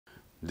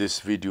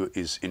This video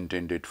is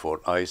intended for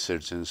eye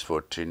surgeons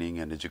for training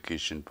and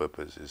education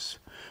purposes.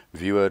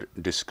 Viewer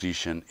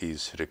discretion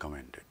is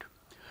recommended.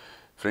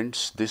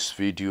 Friends, this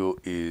video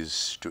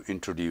is to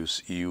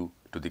introduce you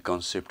to the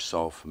concepts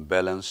of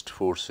balanced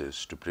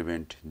forces to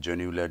prevent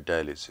genular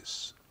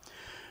dialysis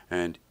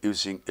and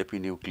using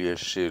epinuclear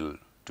shell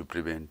to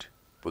prevent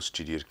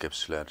posterior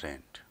capsular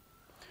rent.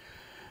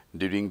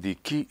 During the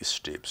key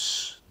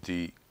steps,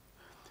 the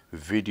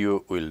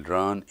video will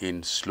run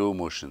in slow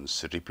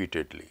motions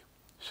repeatedly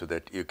so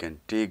that you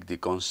can take the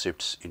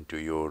concepts into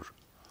your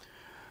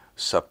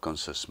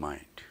subconscious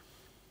mind.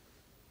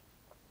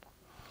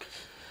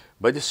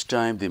 By this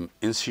time, the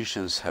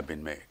incisions have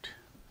been made.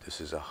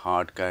 This is a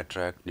hard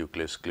cataract,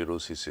 nuclear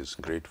sclerosis is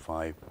grade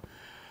 5,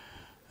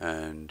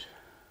 and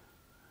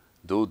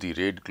though the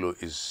red glow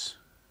is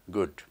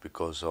good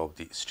because of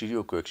the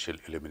stereocoaxial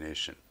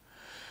illumination,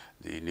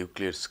 the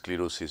nuclear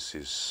sclerosis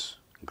is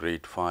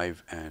grade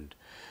 5 and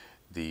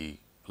the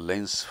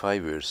lens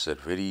fibers are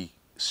very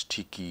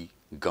sticky,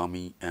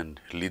 gummy and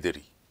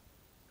leathery.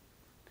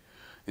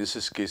 In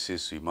such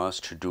cases, we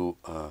must do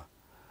a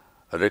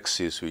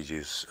rhexis which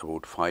is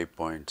about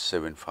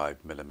 5.75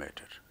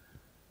 millimeter,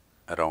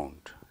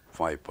 around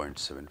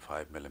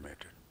 5.75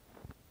 millimeter.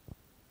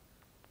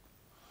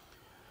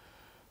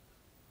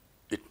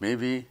 It may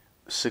be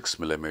 6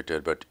 millimeter,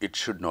 but it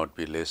should not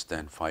be less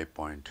than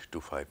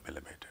 5.25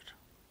 millimeter.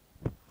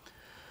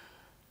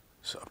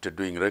 So after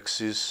doing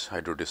rhexis,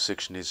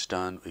 hydrodissection is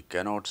done. We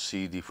cannot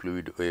see the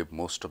fluid wave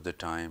most of the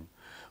time.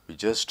 We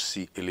just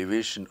see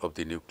elevation of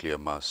the nuclear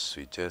mass.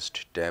 We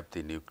just tap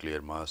the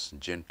nuclear mass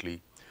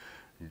gently,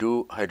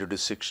 do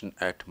hydrodissection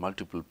at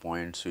multiple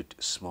points with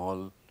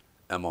small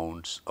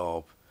amounts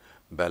of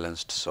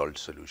balanced salt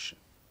solution.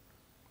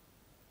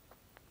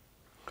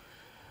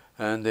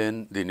 And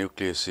then the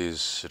nucleus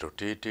is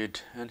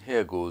rotated, and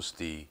here goes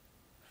the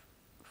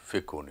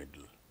phaco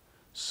needle.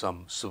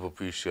 Some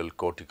superficial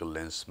cortical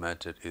lens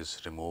matter is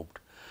removed.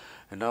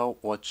 And now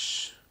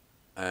watch,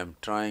 I am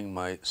trying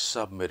my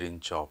submarine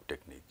chop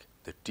technique.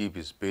 The tip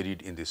is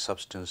buried in the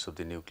substance of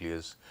the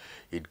nucleus.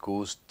 It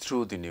goes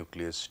through the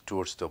nucleus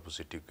towards the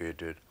opposite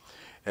equator.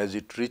 As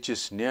it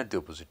reaches near the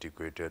opposite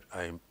equator,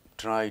 I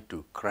try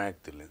to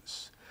crack the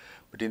lens.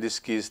 But in this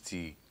case,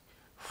 the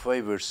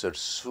fibers are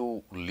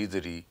so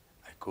leathery,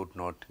 I could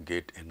not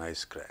get a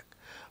nice crack.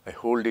 I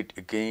hold it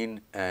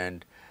again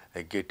and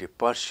I get a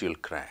partial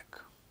crack.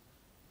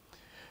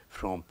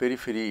 From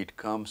periphery, it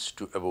comes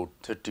to about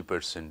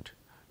 30%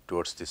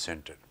 towards the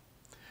center.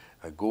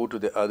 I go to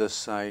the other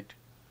side,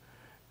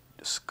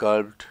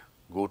 sculpt,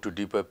 go to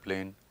deeper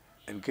plane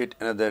and get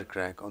another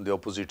crack on the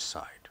opposite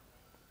side.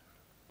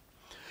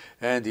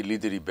 And the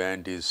leathery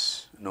band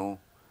is,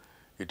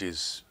 it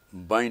is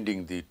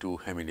binding the two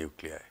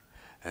heminuclei,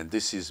 and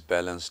this is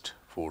balanced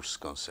force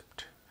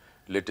concept.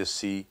 Let us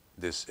see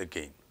this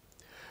again.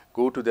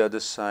 Go to the other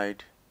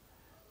side,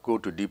 go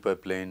to deeper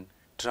plane,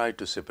 try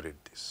to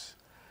separate this.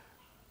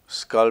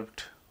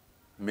 Sculpt,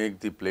 make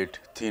the plate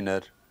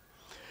thinner,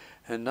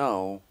 and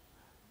now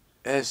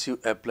as you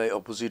apply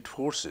opposite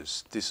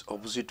forces, these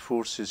opposite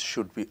forces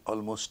should be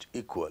almost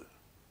equal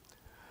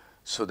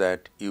so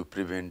that you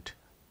prevent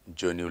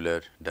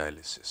genular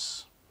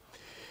dialysis.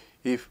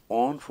 If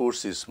one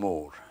force is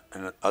more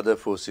and other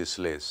force is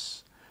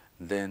less,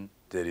 then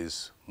there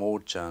is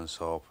more chance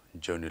of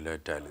genular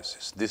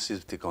dialysis. This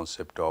is the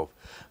concept of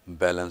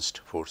balanced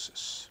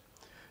forces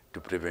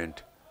to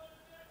prevent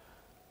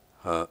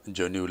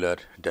genular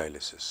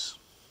dialysis.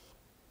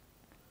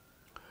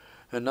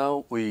 And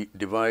now we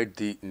divide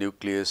the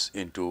nucleus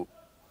into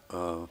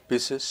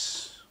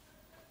pieces,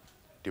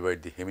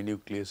 divide the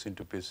heminucleus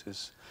into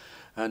pieces,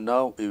 and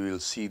now we will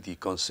see the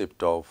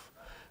concept of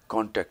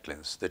contact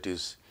lens, that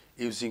is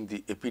using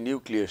the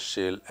epinuclear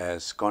shell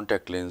as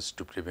contact lens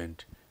to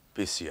prevent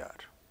PCR.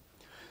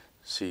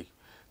 See,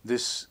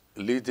 this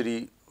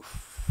leathery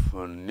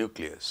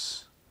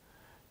nucleus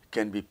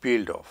can be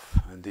peeled off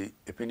and the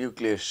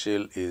epinuclear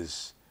shell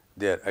is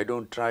there. I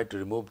don't try to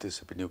remove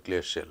this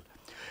epinuclear shell.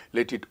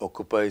 Let it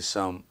occupy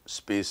some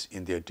space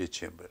in the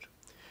antechamber.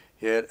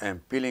 Here I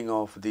am peeling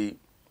off the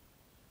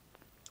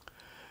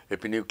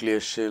epinuclear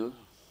shell,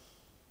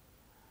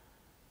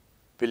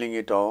 peeling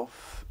it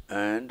off,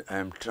 and I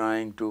am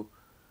trying to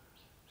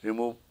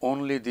remove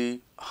only the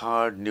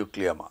hard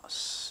nuclear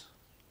mass.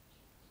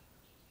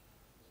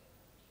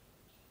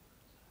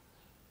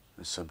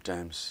 And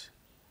sometimes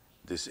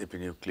this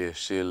epinuclear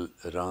shell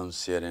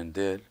runs here and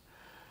there,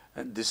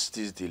 and this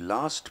is the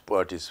last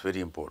part is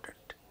very important.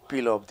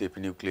 Peel off the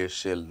epinuclear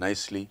shell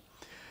nicely,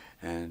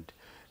 and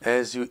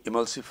as you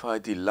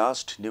emulsify the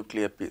last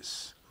nuclear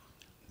piece,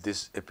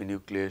 this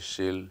epinuclear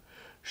shell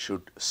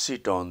should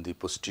sit on the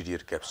posterior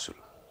capsule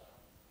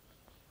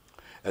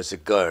as a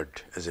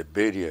guard, as a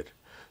barrier,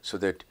 so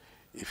that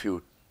if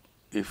you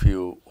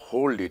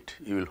hold it,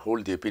 you will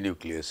hold the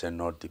epinucleus and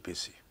not the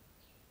PC.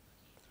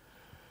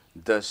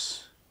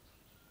 Thus,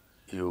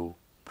 you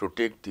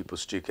protect the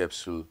posterior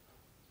capsule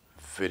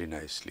very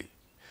nicely.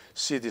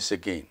 See this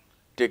again.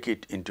 Take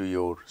it into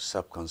your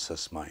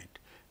subconscious mind.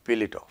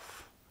 Peel it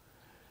off.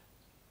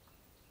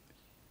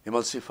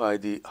 emulsify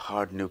the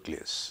hard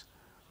nucleus.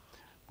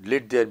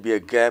 Let there be a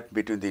gap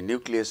between the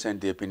nucleus and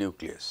the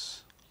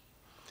epinucleus.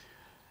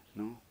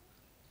 No?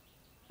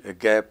 A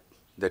gap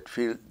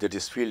that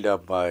is filled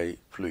up by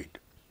fluid,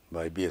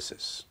 by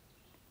BSS.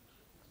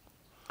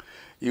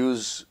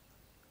 Use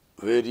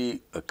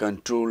very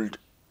controlled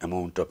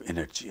amount of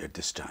energy at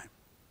this time.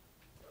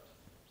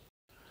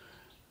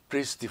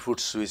 Press the foot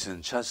switch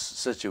in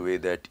such a way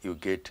that you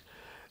get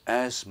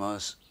as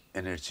much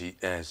energy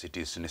as it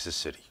is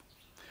necessary.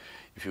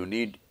 If you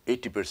need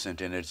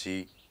 80%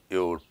 energy,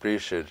 your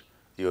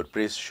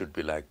press should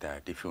be like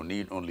that. If you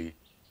need only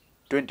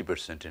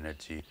 20%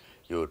 energy,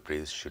 your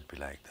press should be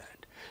like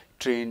that.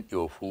 Train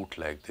your foot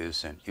like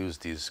this and use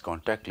this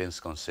contact lens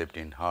concept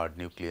in hard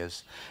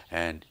nucleus,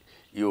 and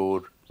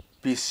your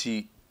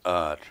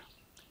PCR,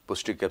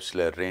 posterior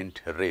capsular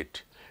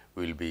rate,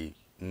 will be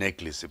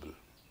negligible.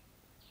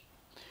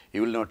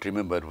 You will not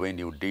remember when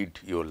you did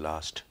your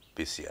last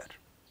PCR.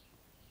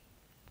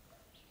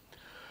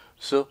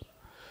 So,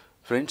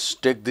 friends,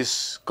 take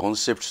these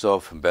concepts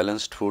of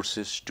balanced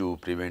forces to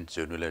prevent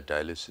zonular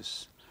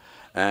dialysis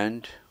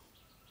and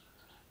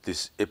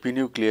this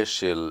epinuclear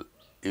shell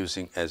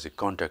using as a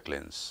contact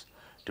lens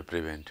to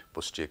prevent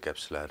posterior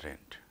capsular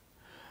rent.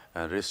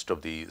 And rest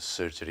of the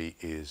surgery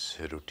is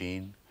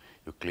routine.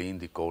 You clean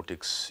the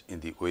cortex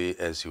in the way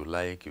as you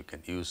like. You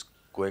can use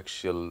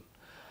coaxial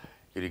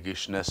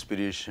irrigation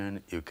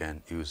aspiration, you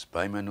can use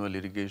bimanual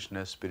irrigation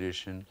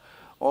aspiration,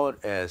 or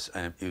as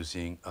I am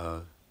using a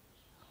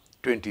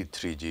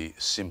 23G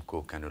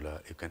Simcoe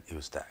cannula, you can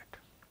use that.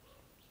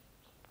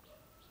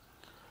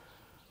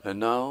 And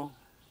now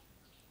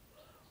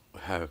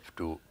we have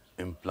to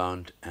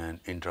implant an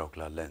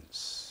intraocular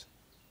lens.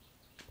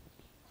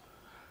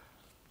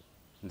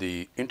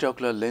 The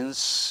intraocular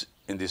lens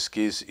in this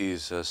case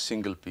is a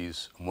single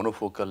piece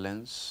monofocal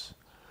lens.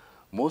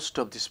 Most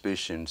of these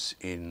patients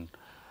in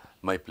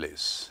my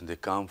place, they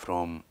come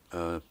from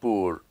a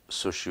poor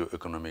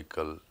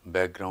socio-economical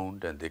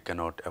background and they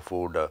cannot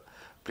afford a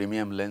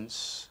premium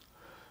lens.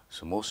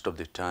 So, most of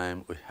the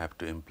time we have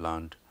to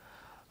implant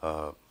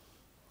a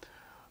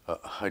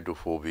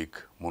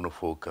hydrophobic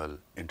monofocal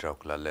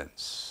intraocular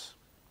lens.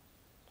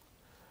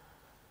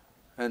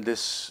 And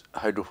these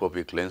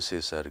hydrophobic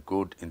lenses are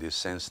good in the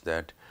sense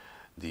that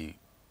the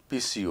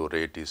PCO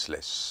rate is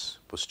less,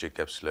 posterior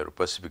capsular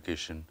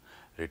opacification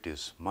rate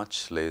is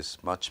much less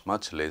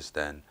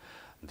than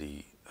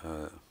the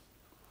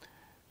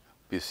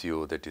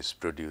PCO that is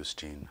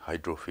produced in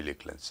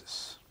hydrophilic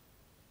lenses.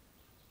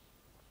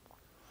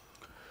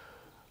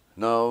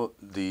 Now,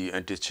 the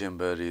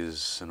antechamber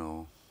is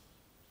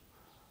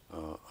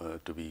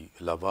to be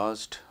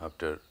lavaged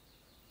after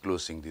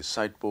closing the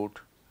side port,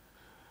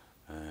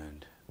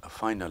 and a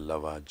final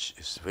lavage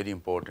is very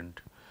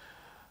important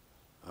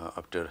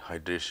after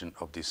hydration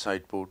of the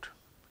side port,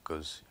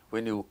 because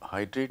when you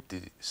hydrate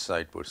the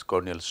side ports,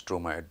 corneal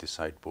stroma at the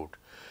side port,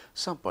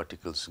 some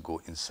particles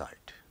go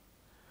inside.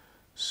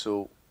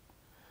 So,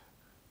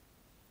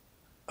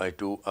 I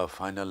do a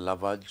final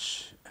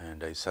lavage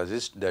and I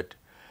suggest that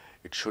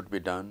it should be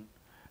done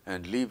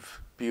and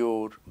leave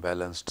pure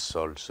balanced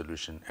salt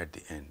solution at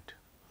the end.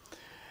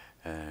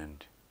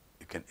 And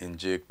you can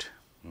inject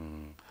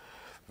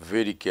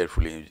very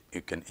carefully,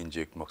 you can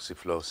inject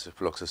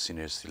moxifloxacin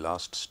as the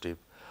last step,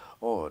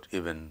 or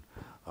even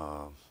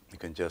you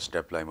can just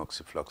apply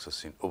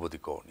moxifloxacin over the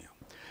cornea.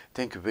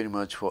 Thank you very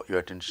much for your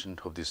attention.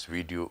 Hope this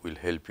video will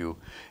help you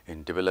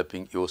in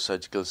developing your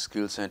surgical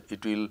skills, and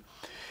it will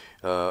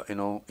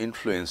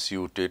influence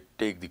you to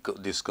take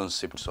these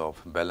concepts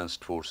of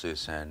balanced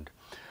forces and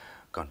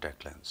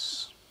contact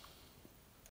lens.